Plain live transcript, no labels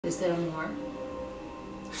Is there more?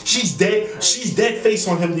 She's dead. She's dead face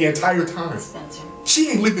on him the entire time. Spencer. She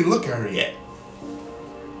ain't even look at her yet.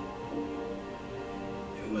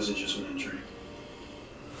 It wasn't just one drink.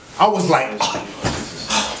 I was like,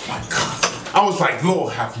 oh my God. I was like,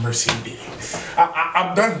 Lord have mercy, indeed.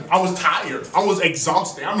 I'm done. I was tired. I was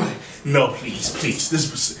exhausted. I'm like, no, please.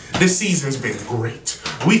 This season's been great.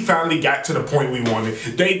 We finally got to the point we wanted.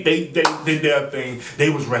 They did their thing. They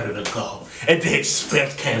was ready to go. And then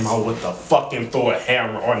Spence came out with the fucking throw a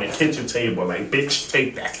hammer on the kitchen table. Like, bitch,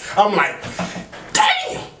 take that. I'm like,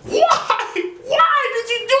 damn, why? Why did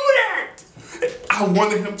you do that? I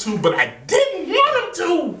wanted him to, but I didn't want him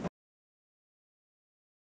to.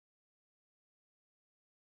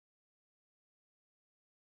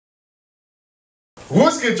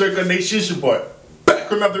 What's good, Draco Nation? It's your boy. Back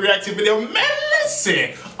with another reaction video. Man,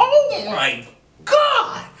 listen. Oh my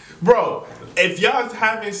God. Bro, if y'all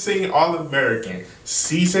haven't seen All American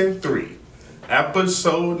Season 3,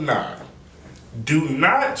 Episode 9, do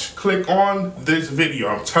not click on this video.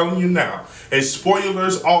 I'm telling you now. It's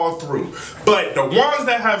spoilers all through. But the ones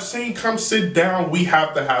that have seen, come sit down. We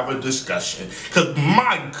have to have a discussion. Because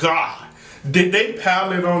my God, did they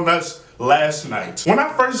pile it on us last night. When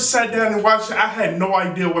I first sat down and watched it, I had no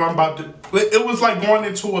idea what I'm about to. It was like going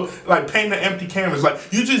into a, like painting an empty canvas. Like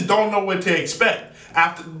you just don't know what to expect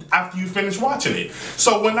after you finish watching it.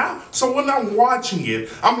 So when I'm watching it,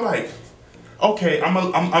 I'm like, okay,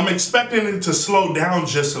 I'm expecting it to slow down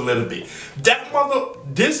just a little bit.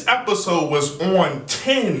 This episode was on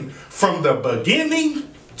 10 from the beginning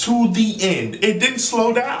to the end. It didn't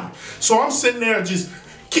slow down. So I'm sitting there just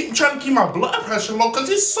trying to keep my blood pressure low because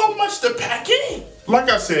there's so much to pack in. Like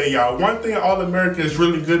I said, y'all, one thing All American is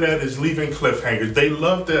really good at is leaving cliffhangers. They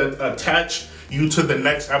love to attach you to the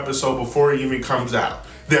next episode before it even comes out.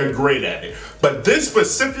 They're great at it. But this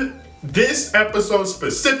episode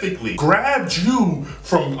specifically grabbed you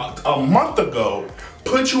from a month ago,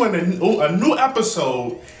 put you in a new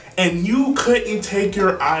episode, and you couldn't take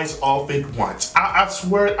your eyes off it once. I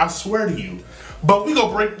swear to you. But we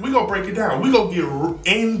gonna break it down. We gonna get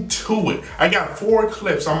into it. I got 4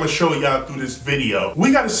 clips I'm gonna show y'all through this video.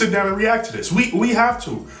 We gotta sit down and react to this. We have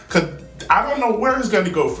to, cause I don't know where it's gonna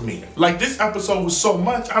go from here. Like this episode was so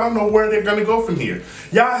much, I don't know where they're gonna go from here.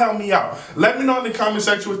 Y'all help me out. Let me know in the comment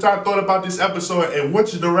section what y'all thought about this episode and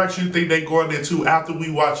which direction you think they're going into after we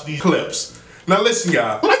watch these clips. Now listen,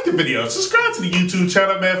 y'all, like the video, subscribe to the YouTube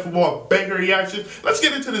channel, man, for more banger reaction. Let's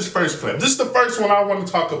get into this first clip. This is the first one I want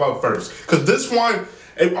to talk about first. Because this one,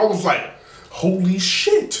 I was like, holy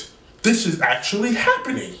shit, this is actually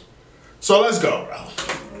happening. So let's go, bro.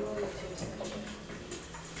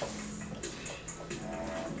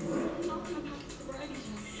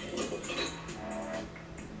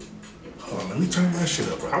 Hold on, let me turn my shit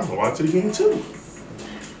up, bro. I'm going to watch it again, too.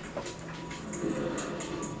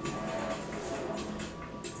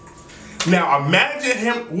 Now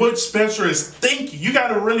imagine what Spencer is thinking. You got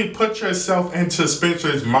to really put yourself into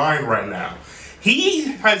Spencer's mind right now. He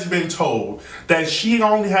has been told that she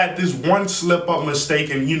only had this one slip-up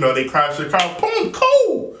mistake and, you know, they crashed their car. Boom,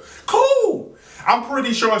 cool. I'm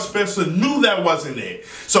pretty sure Spencer knew that wasn't it.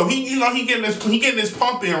 So he getting this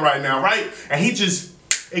pump in right now, right? And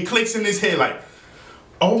it clicks in his head like,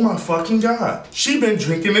 oh my fucking God. She been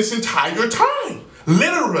drinking this entire time.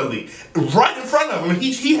 Literally, right in front of him.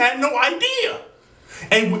 He had no idea.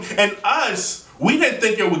 And us, we didn't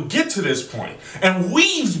think it would get to this point. And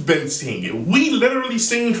we've been seeing it. We literally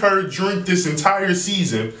seen her drink this entire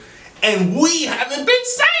season, and we haven't been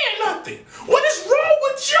saying nothing. What is wrong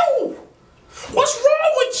with you? What's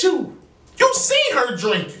wrong with you? You seen her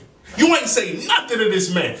drinking. You ain't saying nothing to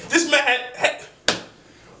this man. This man had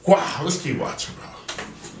wow, let's keep watching,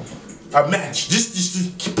 bro. Imagine,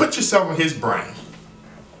 just put yourself in his brain.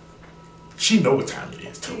 She know what time it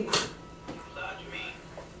is, too. You lied to me.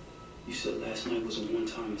 You said last night was a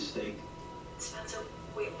one-time mistake. Spencer,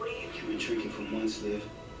 wait, what are you? You've been drinking for months, Liv.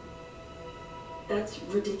 That's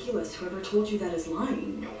ridiculous. Whoever told you that is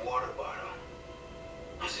lying. Your water bottle.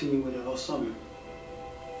 I seen you with it all summer.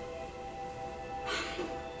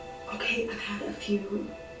 Okay, I've had a few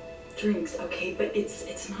drinks, okay, but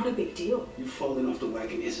it's not a big deal. You falling off the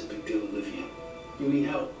wagon is a big deal, Olivia. You need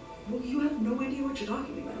help. Well, you have no idea what you're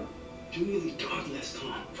talking about. You nearly died last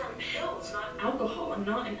time. From pills, not alcohol. I'm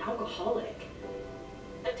not an alcoholic.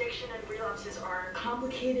 Addiction and relapses are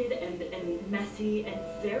complicated and messy and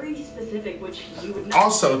very specific, which you would know.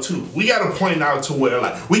 Also, too, we got to point out to where,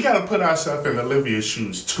 like, we got to put ourselves in Olivia's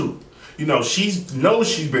shoes, too. You know, she knows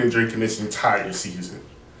she's been drinking this entire season.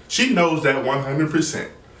 She knows that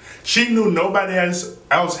 100%. She knew nobody else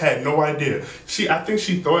had no idea. I think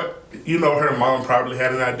she thought you know, her mom probably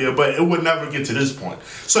had an idea, but it would never get to this point.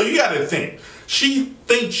 So you gotta think. She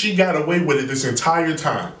thinks she got away with it this entire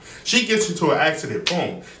time. She gets into an accident,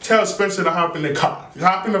 boom. Tells Spencer to hop in the car.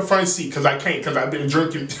 Hop in the front seat, because I can't, because I've been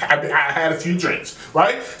drinking, I had a few drinks,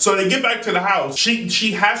 right? So they get back to the house.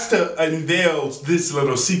 She has to unveil this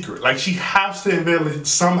little secret. Like, she has to unveil it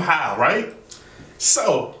somehow, right?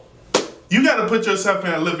 So, you gotta put yourself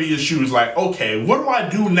in Olivia's shoes, like, okay, what do I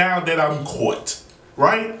do now that I'm caught,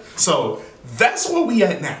 right? So, that's where we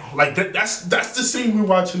at now. Like, that's the scene we're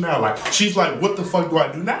watching now. Like, she's like, what the fuck do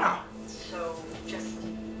I do now? So, just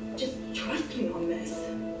trust me on this.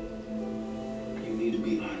 You need to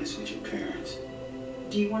be honest with your parents.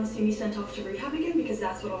 Do you want to see me sent off to rehab again? Because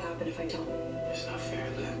that's what'll happen if I don't. It's not fair,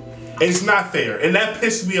 Liv. It's not fair, and that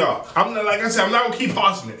pissed me off. I'm not, like I said, I'm not gonna keep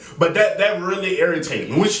pausing it, but that really irritated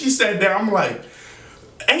me. When she said that, I'm like,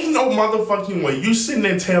 ain't no motherfucking way you sitting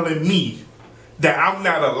there telling me that I'm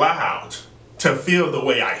not allowed to feel the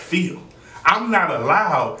way I feel. I'm not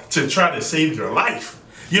allowed to try to save your life.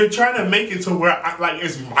 You're trying to make it to where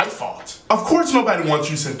it's my fault. Of course nobody wants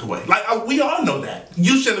you sent away. Like, we all know that.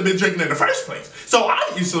 You shouldn't have been drinking in the first place. So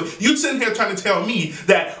obviously, you sitting here trying to tell me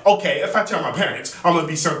that, okay, if I tell my parents I'm gonna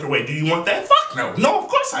be sent away, do you want that? Fuck no. No, of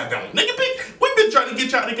course I don't. Nigga, we've been trying to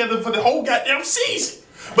get y'all together for the whole goddamn season.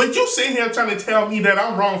 But you sitting here trying to tell me that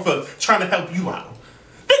I'm wrong for trying to help you out.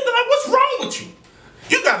 Like, what's wrong with you?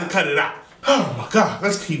 You gotta cut it out. Oh my God,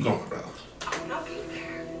 let's keep going, bro. I'm not being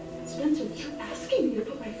fair. Spencer, you're asking me to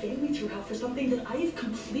put my family through hell for something that I have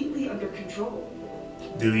completely under control.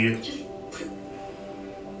 Do you?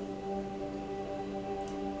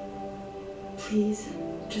 Please,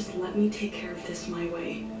 just let me take care of this my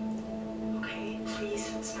way. Okay? Please,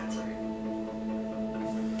 Spencer.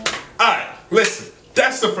 Alright, listen.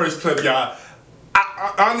 That's the first clip, y'all.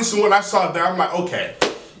 I honestly, when I saw that, I'm like, okay.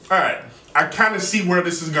 Alright. I kind of see where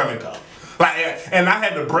this is gonna go. Like, and I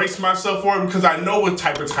had to brace myself for it because I know what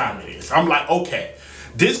type of time it is. I'm like, okay,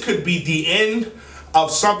 this could be the end of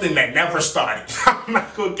something that never started. I'm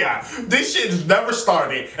not gonna lie. This shit has never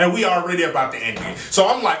started and we already about to end it. So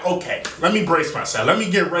I'm like, okay, let me brace myself. Let me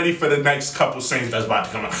get ready for the next couple scenes that's about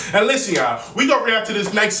to come out. And listen, y'all, we gonna react to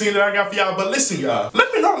this next scene that I got for y'all. But listen, y'all,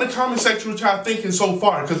 let me know in the comment section what y'all thinking so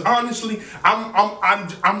far. Because honestly,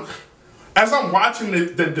 I'm as I'm watching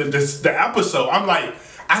the episode, I'm like,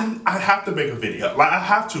 I have to make a video. Like, I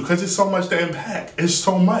have to, because it's so much to impact. It's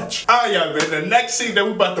so much. Alright, y'all, man. The next scene that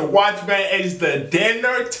we about to watch, man, is the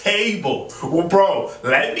dinner table. Well, bro,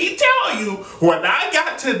 let me tell you, when I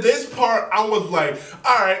got to this part, I was like,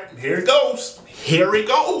 alright, here it goes. Here it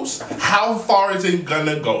goes. How far is it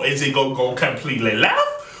gonna go? Is it gonna go completely left?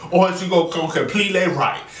 Or is it gonna go completely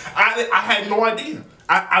right? I had no idea.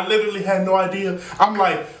 I literally had no idea. I'm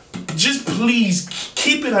like, just please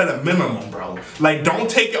keep it at a minimum, bro. Like, don't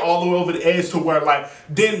take it all the way over the edge to where, like,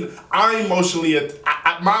 then my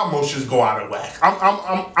emotions go out of whack.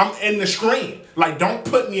 I'm in the screen. Like, don't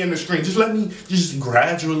put me in the screen. Just let me just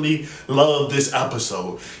gradually love this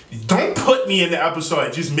episode. Don't put me in the episode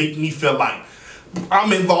and just make me feel like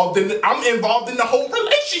I'm involved in the whole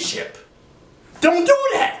relationship. Don't do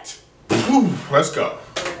that. Whew, let's go.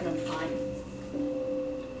 I'm fine.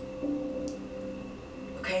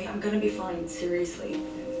 Okay, I'm gonna be fine, seriously.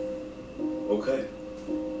 Okay.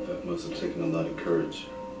 That must have taken a lot of courage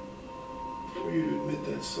for you to admit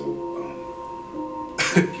that, so,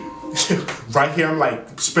 thank you. Right here, I'm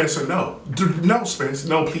like, Spencer, no. No, Spencer,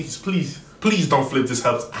 no, please don't flip this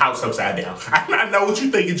house upside down. I know what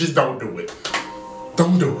you're thinking, just don't do it.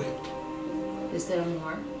 Don't do it. Is there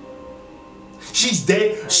more? She's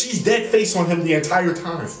dead face on him the entire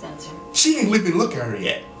time. Spencer. She ain't even look at her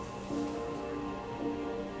yet.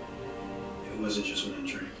 It wasn't just an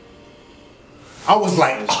injury. I was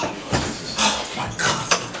like, oh my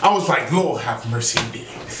God. I was like, Lord have mercy, indeed.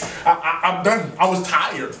 I'm done. I was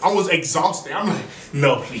tired. I was exhausted. I'm like,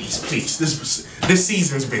 no, please. This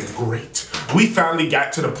season's been great. We finally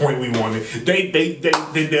got to the point we wanted. They did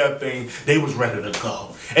their thing. They was ready to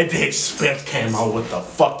go. And then Spence came out with the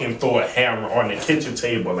fucking Thor hammer on the kitchen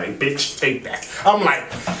table. Like, bitch, take that. I'm like,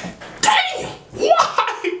 damn,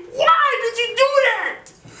 why? Why did you do that?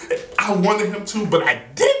 I wanted him to, but I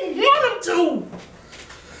didn't want him to.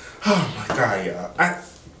 Oh my God, y'all.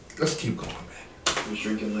 Let's keep going, man. You was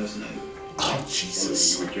drinking last night. Oh,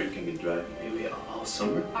 Jesus. You were drinking and driving maybe all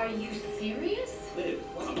summer. Are you serious? Liv,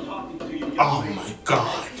 when I'm talking to you, Oh my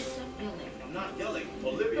God. Stop yelling. I'm not yelling.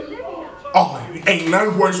 Olivia. Oh, ain't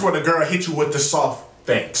nothing worse when a girl hit you with the soft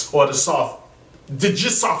things or the soft,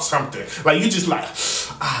 just soft something. Like, you just like,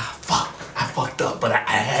 fuck, I fucked up, but I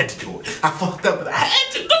had to do it. I fucked up, but I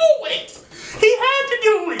had to do it. He had to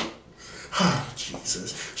do it.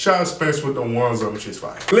 Jesus. Shout out Spence with the ones on, which is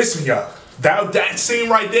fine. Listen, y'all. That scene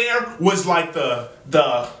right there was like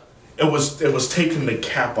it was taking the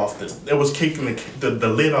cap off it was taking the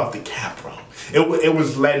lid off the cap, bro. It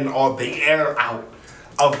was letting all the air out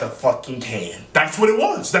of the fucking can. That's what it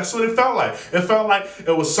was. That's what it felt like. It felt like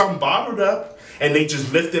it was something bottled up and they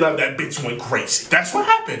just lifted up, that bitch went crazy. That's what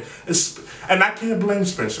happened. And I can't blame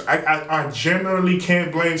Spencer. I generally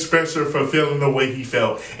can't blame Spencer for feeling the way he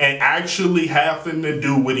felt and actually having to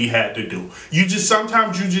do what he had to do.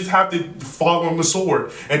 Sometimes you just have to fall on the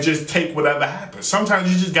sword and just take whatever happens.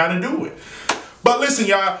 Sometimes you just gotta do it. But listen,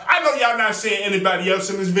 y'all, I know y'all not seeing anybody else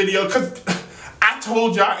in this video because I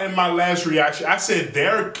told y'all in my last reaction, I said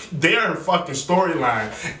their fucking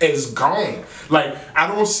storyline is gone. Like,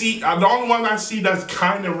 the only one I see that's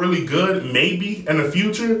kind of really good, maybe in the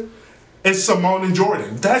future, is Simone and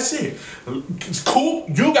Jordan. That's it. It's cool.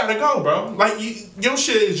 You gotta go, bro. Like, your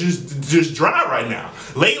shit is just dry right now.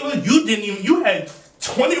 Layla, you had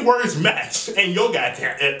 20 words max in your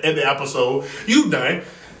goddamn in the episode. You done.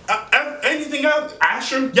 Anything else?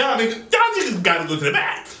 Asher, y'all just gotta go to the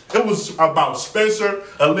back. It was about Spencer,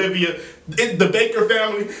 Olivia, the Baker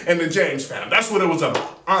family, and the James family. That's what it was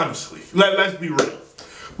about, honestly. Let's be real.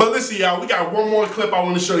 But listen, y'all, we got one more clip I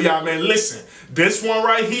want to show y'all, man. Listen, this one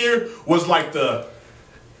right here was like the...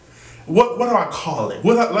 What do I call it?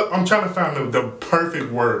 I'm trying to find the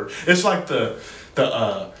perfect word. It's like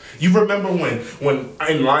you remember when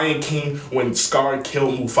in Lion King, when Scar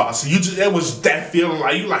killed Mufasa, it was that feeling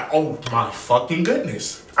like, you like, oh my fucking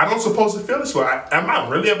goodness. I don't supposed to feel this way. Am I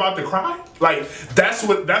really about to cry? Like,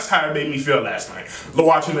 that's how it made me feel last night,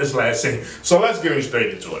 watching this last scene. So let's get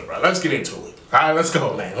straight into it, bro. Let's get into it. All right, let's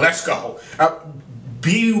go, man. Let's go.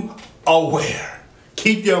 Be aware.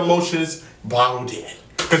 Keep your emotions bottled in,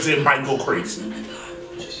 because it might go crazy.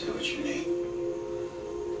 Just say what you need.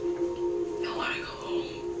 I want to go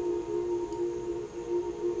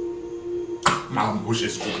home. My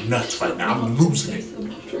emotions going nuts right now. I'm losing it.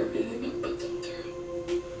 After everything I've put them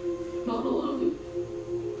through. Not alone.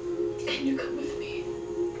 Can you come with me?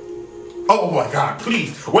 Oh my God,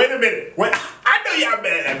 please. Wait a minute. Wait. I know y'all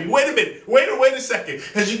mad at me. Wait a minute. Wait a second.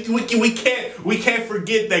 Because we can't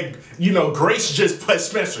forget that, Grace just put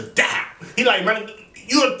Spencer down. He like, man,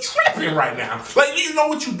 you're tripping right now. Like, you know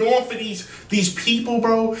what you're doing for these people,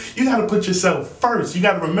 bro? You gotta put yourself first. You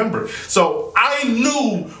gotta remember. So I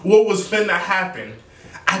knew what was finna happen.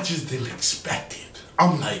 I just didn't expect it.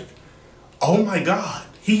 I'm like, oh my God.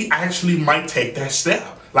 He actually might take that step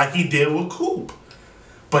like he did with Coop.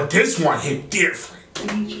 But this one hit different.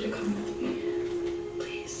 I need you to come with me.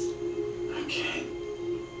 Please. I can't.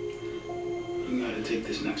 You gotta take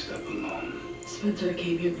this next step alone. Spencer, I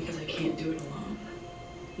came here because I can't do it alone.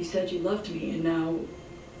 You said you loved me, and now,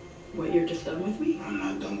 what, you're just done with me? I'm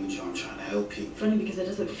not done with you. I'm trying to help you. Funny, because it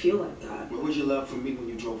doesn't feel like that. Where was your love for me when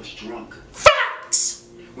you drove us drunk? Facts!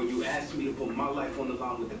 When you asked me to put my life on the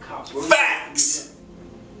line with the cops? Where Facts!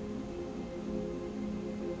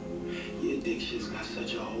 Your addiction's got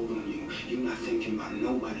such a hold on you. You're not thinking about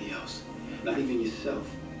nobody else. Not even yourself.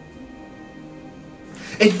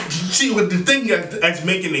 And see, what the thing that's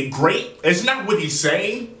making it great, it's not what he's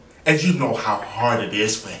saying, as you know how hard it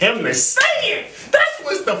is for him to say it. That's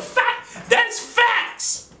what's the fact. That's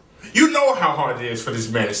facts. You know how hard it is for this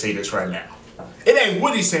man to say this right now. It ain't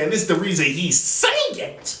what he's saying. It's the reason he's saying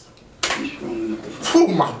it. You're strong enough to... Oh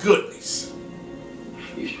my goodness.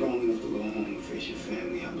 You're strong enough to go home and face your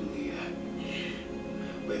family. I believe that.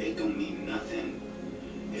 But it don't mean nothing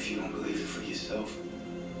if you don't believe it for yourself.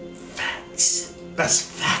 Facts. That's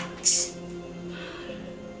facts.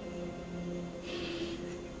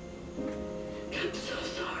 I'm so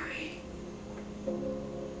sorry.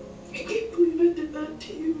 I can't believe I did that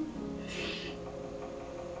to you.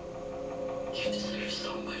 You deserve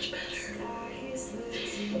so much better.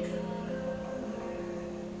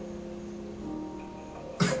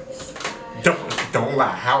 Don't lie.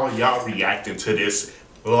 How are y'all reacting to this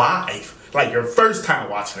live? Like your first time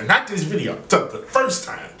watching it, not this video. The first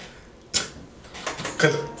time.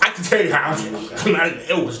 Because I can tell you how I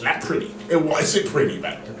feel. It was not pretty. It wasn't pretty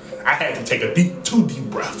back then. I had to take two deep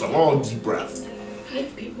breaths, a long deep breath. I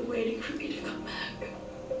have people waiting for me to come back.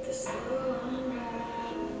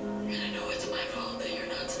 And I know it's my fault that you're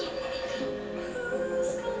not still one of them.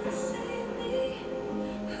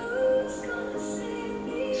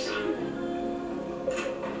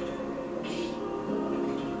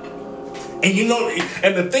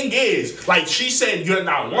 And the thing is, like she said, you're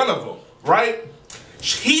not one of them, right?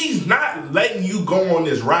 He's not letting you go on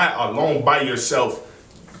this ride alone by yourself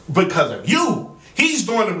because of you. He's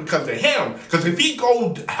doing it because of him. Because if he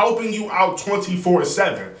go helping you out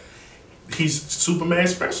 24/7, he's Superman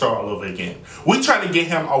Spencer all over again. We trying to get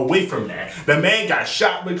him away from that. The man got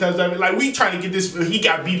shot because of it. Like, we trying to get this, he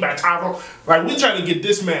got beat by Tyrone. Like, we trying to get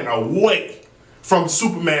this man away from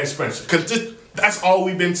Superman Spencer. Because that's all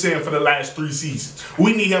we've been saying for the last 3 seasons.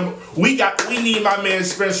 We need him, we need my man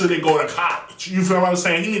Spencer to go to college. You feel what I'm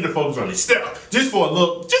saying? He need to focus on his stuff. Just for a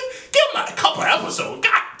little, just give him a couple episodes.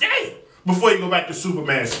 God damn. Before you go back to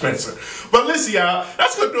Superman Spencer. But listen, y'all,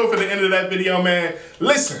 that's gonna do it for the end of that video, man.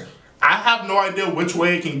 Listen, I have no idea which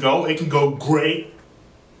way it can go. It can go great,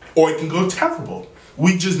 or it can go terrible.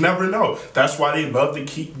 We just never know. That's why they love to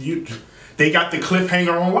keep you. They got the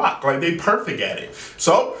cliffhanger on lock. Like, they perfect at it.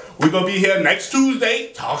 So, we're gonna be here next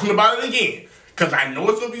Tuesday talking about it again. Because I know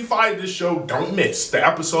it's gonna be fire. This show don't miss. The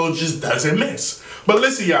episode just doesn't miss. But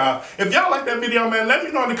listen, y'all, if y'all like that video, man, let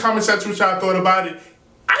me know in the comment section what y'all thought about it.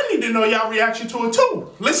 I need to know y'all reaction to it too.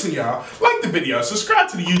 Listen, y'all, like the video, subscribe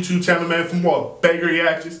to the YouTube channel, man, for more banger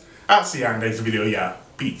reactions. I'll see y'all in the next video, y'all.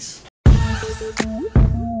 Peace.